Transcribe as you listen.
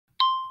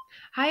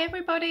Hi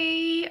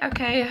everybody.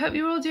 Okay, I hope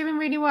you're all doing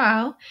really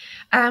well.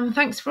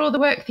 Thanks for all the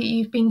work that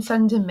you've been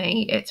sending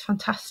me. It's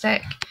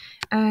fantastic.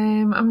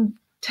 I'm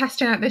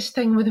testing out this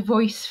thing with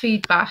voice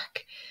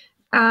feedback,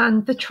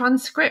 and the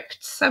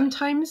transcripts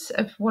sometimes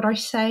of what I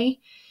say,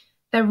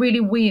 they're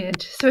really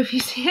weird. So if you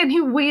see any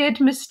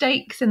weird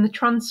mistakes in the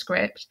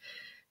transcript,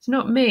 it's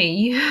not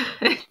me.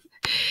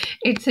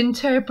 It's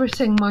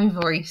interpreting my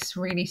voice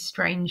really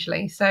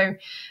strangely. So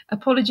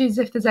apologies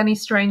if there's any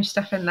strange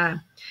stuff in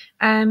there.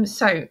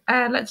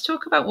 Let's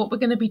talk about what we're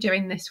going to be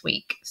doing this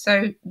week.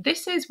 So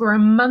we're a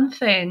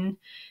month in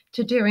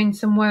to doing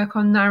some work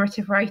on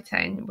narrative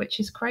writing, which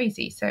is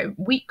crazy. So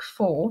week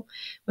 4,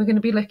 we're going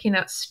to be looking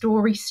at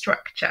story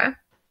structure.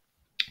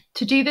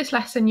 To do this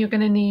lesson, you're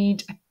going to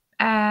need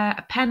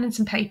a pen and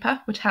some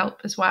paper would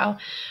help as well.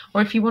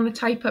 Or if you want to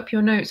type up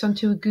your notes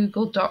onto a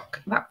Google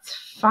Doc, that's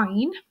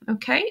fine.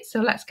 Okay,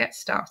 so let's get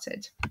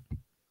started.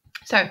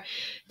 So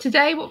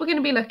today what we're going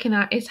to be looking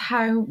at is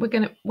how we're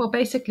going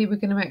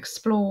to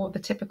explore the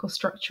typical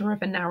structure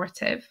of a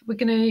narrative. We're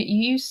going to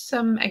use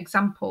some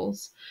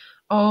examples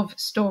of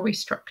story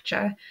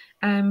structure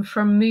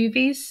from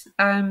movies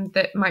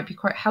that might be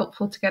quite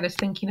helpful to get us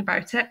thinking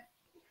about it.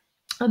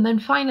 And then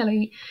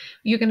finally,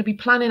 you're going to be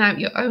planning out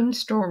your own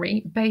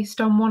story based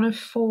on one of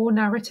 4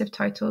 narrative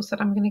titles that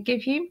I'm going to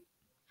give you.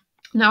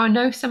 Now, I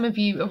know some of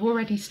you have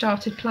already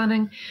started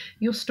planning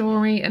your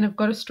story and have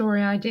got a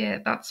story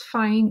idea. That's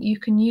fine. You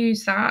can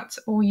use that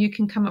or you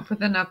can come up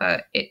with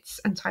another.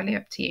 It's entirely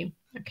up to you.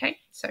 Okay,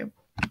 so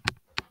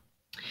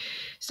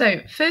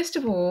first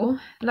of all,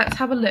 let's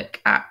have a look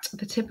at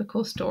the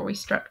typical story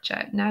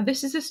structure. Now,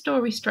 this is a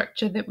story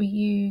structure that we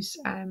use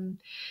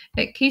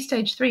at Key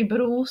Stage 3,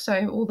 but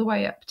also all the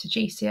way up to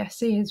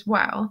GCSE as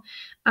well.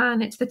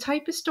 And it's the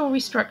type of story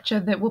structure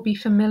that will be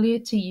familiar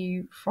to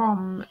you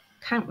from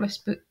countless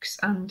books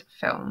and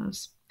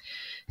films.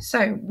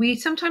 So we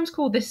sometimes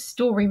call this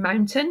story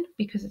mountain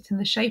because it's in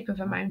the shape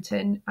of a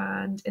mountain,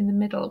 and in the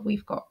middle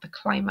we've got the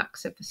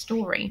climax of the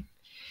story.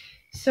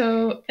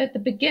 So at the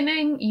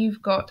beginning,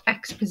 you've got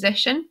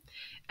exposition.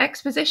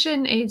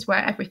 Exposition is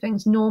where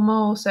everything's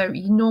normal. So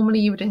normally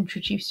you would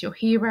introduce your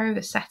hero,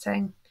 the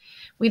setting.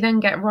 We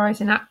then get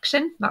rise in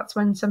action. That's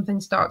when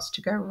something starts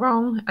to go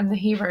wrong and the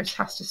hero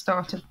has to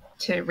start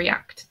to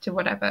react to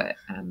whatever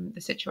the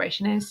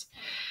situation is.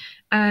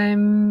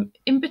 In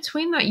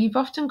between that, you've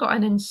often got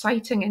an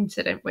inciting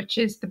incident, which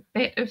is the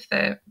bit of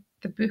the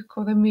book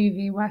or the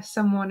movie where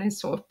someone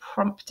is sort of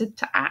prompted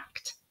to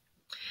act.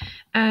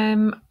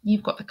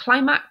 You've got the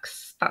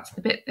climax. That's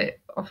the bit that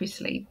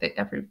obviously that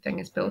everything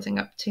is building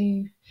up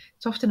to.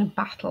 It's often a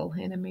battle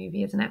in a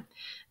movie, isn't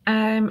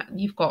it?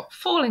 You've got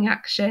falling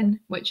action,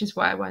 which is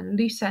where when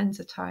loose ends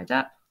are tied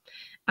up.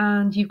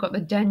 And you've got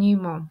the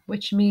denouement,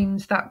 which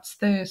means that's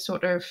the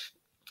sort of,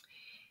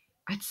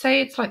 I'd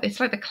say it's like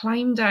the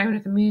climb down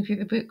of the movie or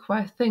the book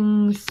where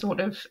things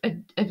sort of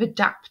have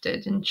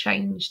adapted and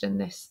changed in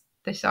this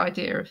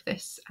idea of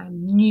this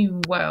new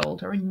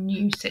world or a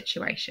new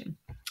situation.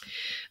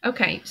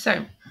 Okay,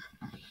 so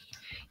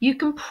you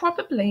can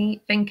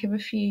probably think of a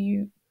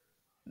few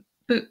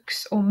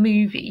books or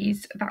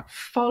movies that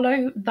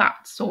follow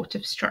that sort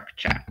of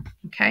structure.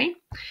 Okay,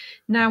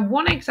 now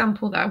one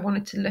example that I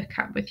wanted to look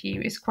at with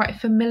you is quite a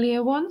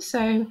familiar one. So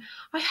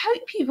I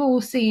hope you've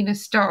all seen a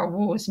Star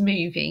Wars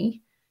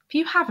movie. If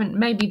you haven't,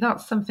 maybe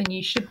that's something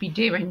you should be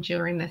doing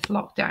during this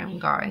lockdown,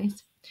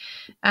 guys.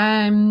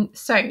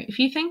 So if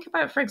you think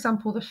about, for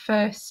example, the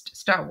first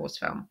Star Wars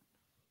film,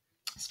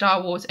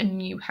 Star Wars A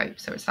New Hope,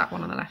 so it's that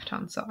one on the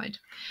left-hand side.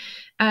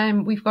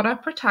 We've got our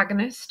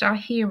protagonist, our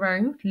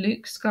hero,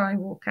 Luke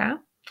Skywalker,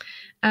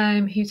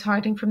 who's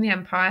hiding from the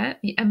Empire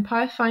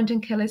find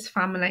and kill his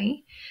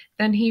family.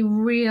 Then he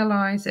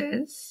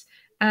realises,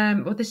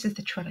 well, this is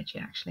the trilogy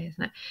actually,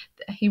 isn't it?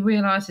 He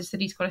realises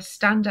that he's got to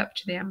stand up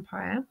to the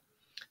Empire.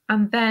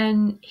 And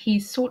then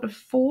he's sort of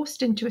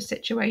forced into a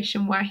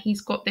situation where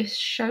he's got this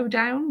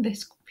showdown,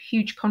 this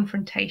huge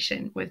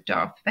confrontation with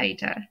Darth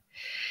Vader.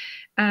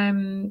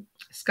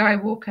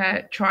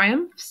 Skywalker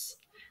triumphs,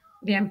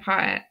 the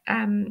Empire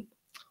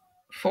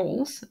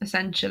falls,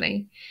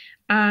 essentially.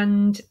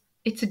 And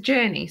it's a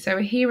journey. So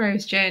a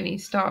hero's journey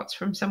starts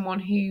from someone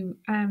who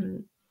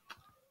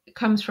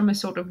comes from a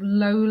sort of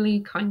lowly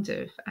kind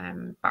of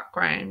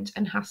background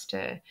and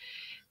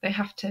they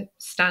have to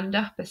stand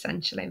up,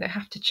 essentially. They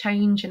have to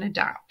change and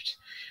adapt.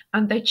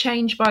 And they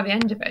change by the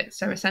end of it.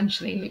 So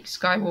essentially, Luke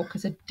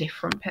Skywalker's a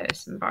different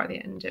person by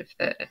the end of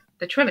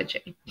the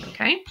trilogy.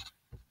 Okay?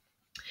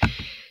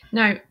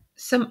 Now,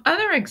 some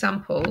other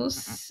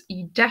examples,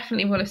 you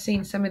definitely will have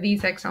seen some of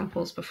these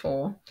examples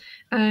before.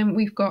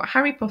 We've got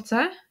Harry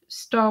Potter,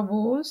 Star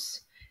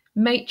Wars,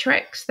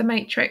 Matrix. The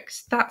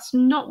Matrix, that's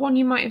not one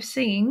you might have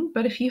seen,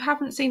 but if you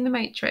haven't seen The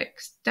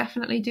Matrix,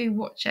 definitely do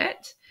watch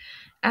it.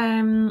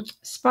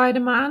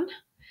 Spider-Man,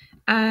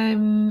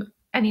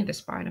 any of the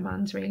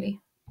Spider-Mans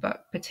really,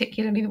 but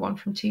particularly the one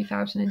from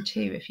 2002.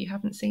 If you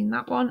haven't seen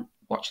that one,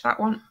 watch that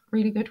one.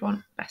 Really good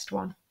one, best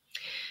one.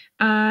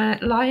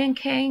 Lion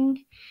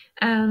King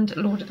and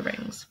Lord of the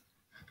Rings.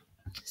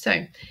 So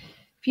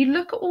if you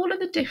look at all of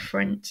the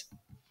different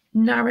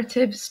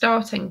narrative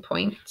starting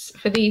points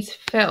for these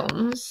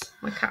films.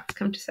 My cat's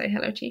come to say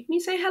hello to you. Can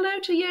you say hello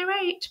to year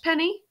 8,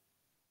 Penny?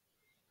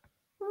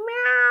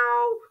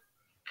 Meow.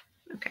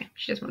 Okay,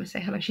 she doesn't want to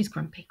say hello. She's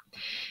grumpy.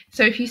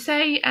 So if you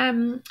say,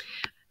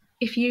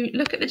 if you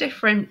look at the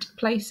different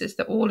places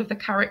that all of the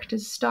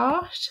characters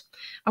start,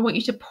 I want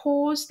you to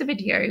pause the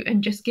video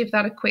and just give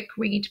that a quick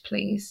read,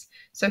 please.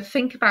 So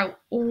think about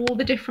all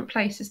the different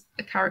places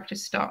the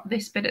characters start,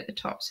 this bit at the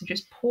top. So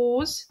just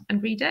pause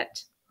and read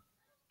it.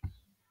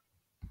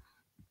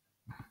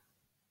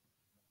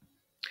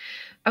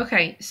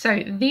 Okay,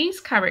 so these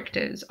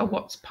characters are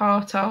what's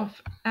part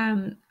of,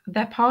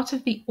 they're part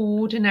of the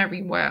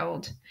ordinary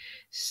world.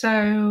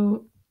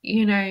 So,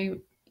 you know,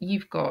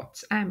 you've got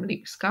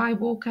Luke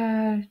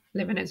Skywalker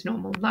living his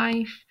normal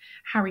life,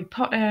 Harry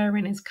Potter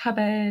in his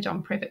cupboard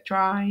on Privet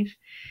Drive.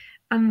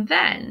 And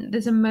then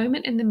there's a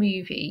moment in the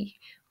movie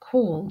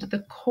called The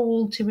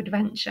Call to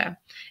Adventure.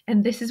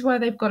 And this is where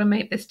they've got to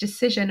make this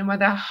decision and where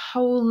their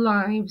whole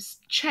lives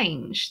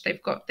change.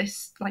 They've got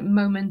this like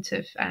moment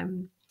of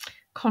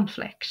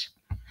conflict.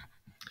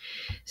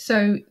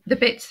 So the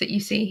bits that you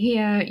see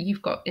here,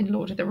 you've got in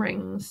Lord of the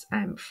Rings,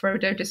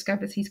 Frodo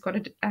discovers he's got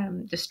to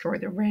destroy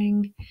the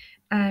ring.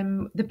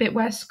 The bit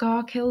where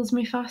Scar kills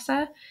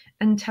Mufasa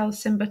and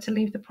tells Simba to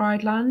leave the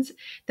Pride Lands.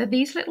 They're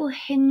these little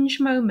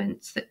hinge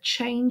moments that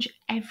change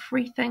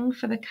everything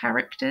for the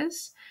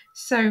characters.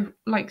 So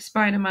like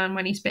Spider-Man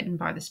when he's bitten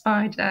by the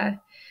spider,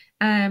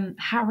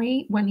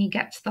 Harry when he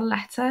gets the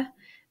letter,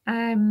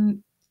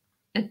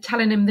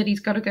 telling him that he's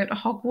got to go to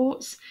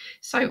Hogwarts.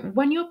 So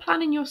when you're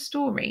planning your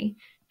story,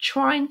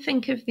 try and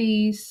think of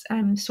these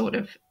sort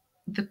of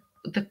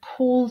the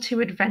call to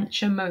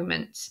adventure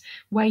moments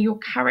where your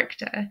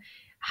character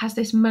has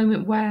this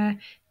moment where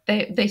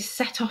they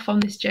set off on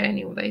this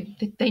journey, or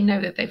they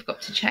know that they've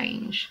got to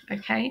change.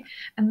 Okay,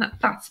 and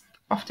that's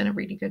often a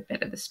really good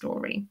bit of the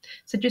story.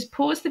 So just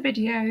pause the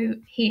video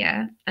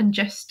here and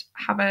just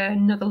have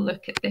another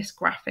look at this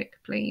graphic,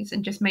 please,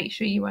 and just make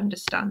sure you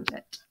understand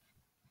it.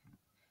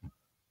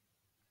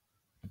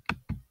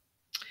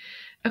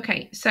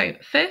 Okay, so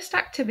first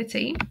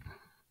activity,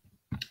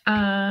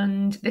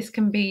 and this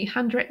can be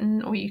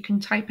handwritten or you can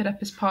type it up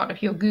as part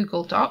of your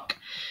Google Doc.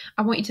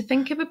 I want you to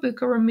think of a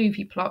book or a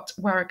movie plot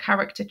where a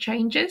character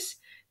changes,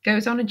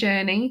 goes on a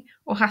journey,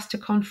 or has to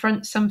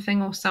confront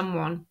something or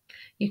someone.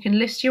 You can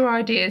list your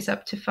ideas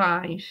up to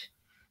 5.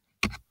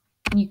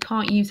 You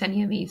can't use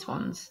any of these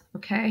ones,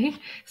 okay?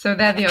 So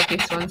they're the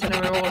obvious ones, and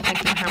we're all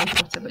thinking of Harry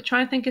Potter, but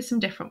try and think of some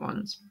different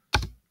ones.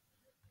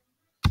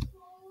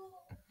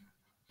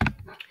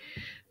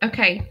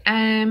 Okay,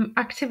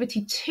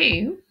 activity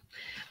 2.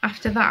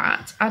 After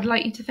that, I'd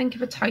like you to think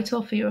of a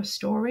title for your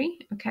story.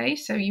 Okay,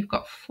 so you've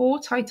got 4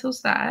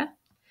 titles there.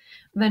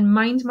 Then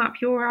mind map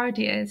your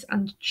ideas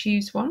and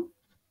choose one.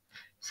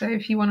 So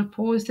if you want to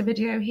pause the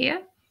video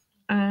here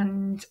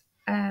and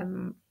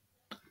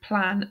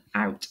plan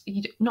out,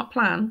 not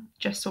plan,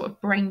 just sort of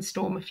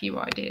brainstorm a few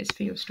ideas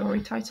for your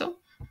story title.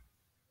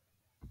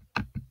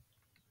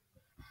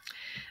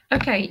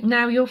 Okay,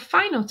 now your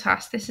final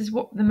task, this is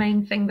what the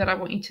main thing that I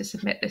want you to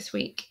submit this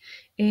week,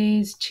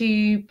 is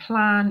to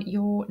plan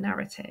your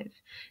narrative.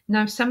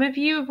 Now, some of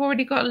you have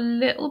already got a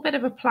little bit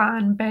of a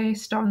plan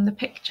based on the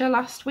picture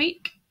last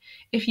week.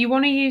 If you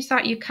want to use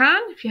that, you can.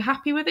 If you're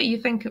happy with it,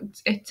 you think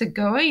it's a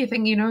goer, you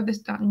think, you know,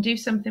 this, I can do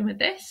something with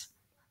this.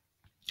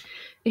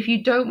 If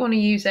you don't want to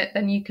use it,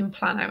 then you can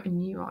plan out a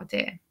new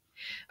idea.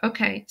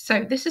 Okay,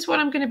 so this is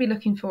what I'm going to be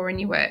looking for in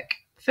your work.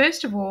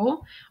 First of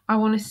all, I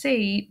want to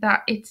see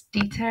that it's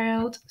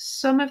detailed.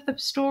 Some of the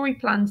story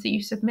plans that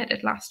you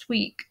submitted last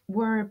week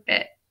were a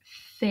bit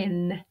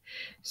thin.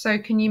 So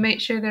can you make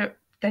sure that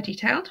they're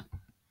detailed?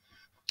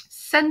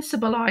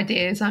 Sensible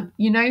ideas.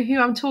 You know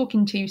who I'm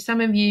talking to. Some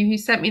of you who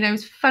sent me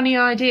those funny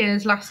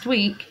ideas last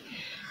week.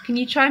 Can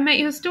you try and make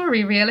your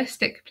story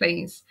realistic,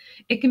 please?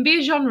 It can be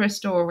a genre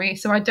story,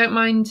 so I don't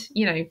mind,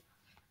 you know,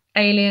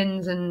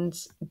 aliens and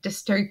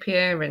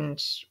dystopia and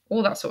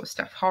all that sort of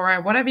stuff,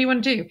 horror, whatever you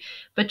want to do,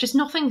 but just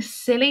nothing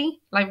silly,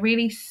 like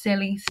really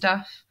silly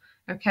stuff.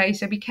 Okay,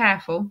 so be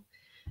careful.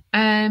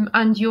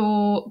 And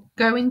you're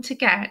going to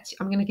get,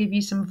 I'm going to give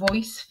you some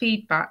voice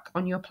feedback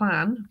on your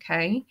plan.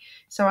 Okay,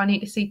 so I need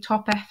to see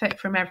top effort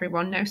from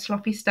everyone, no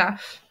sloppy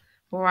stuff.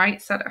 All right,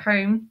 sat at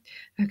home.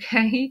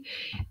 Okay,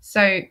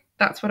 so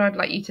that's what I'd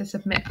like you to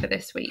submit for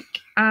this week.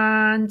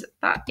 And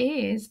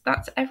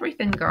that's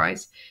everything,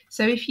 guys.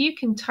 So if you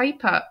can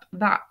type up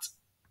that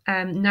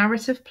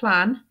narrative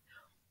plan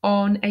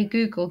on a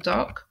Google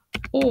Doc,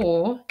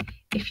 or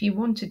if you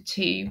wanted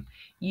to,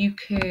 you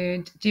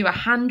could do a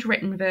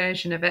handwritten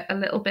version of it, a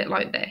little bit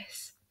like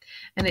this.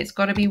 And it's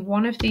got to be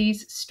one of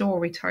these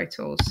story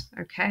titles,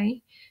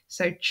 okay?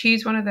 So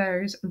choose one of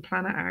those and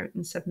plan it out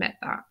and submit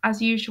that.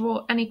 As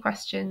usual, any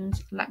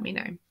questions, let me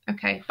know.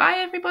 Okay, bye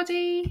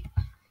everybody.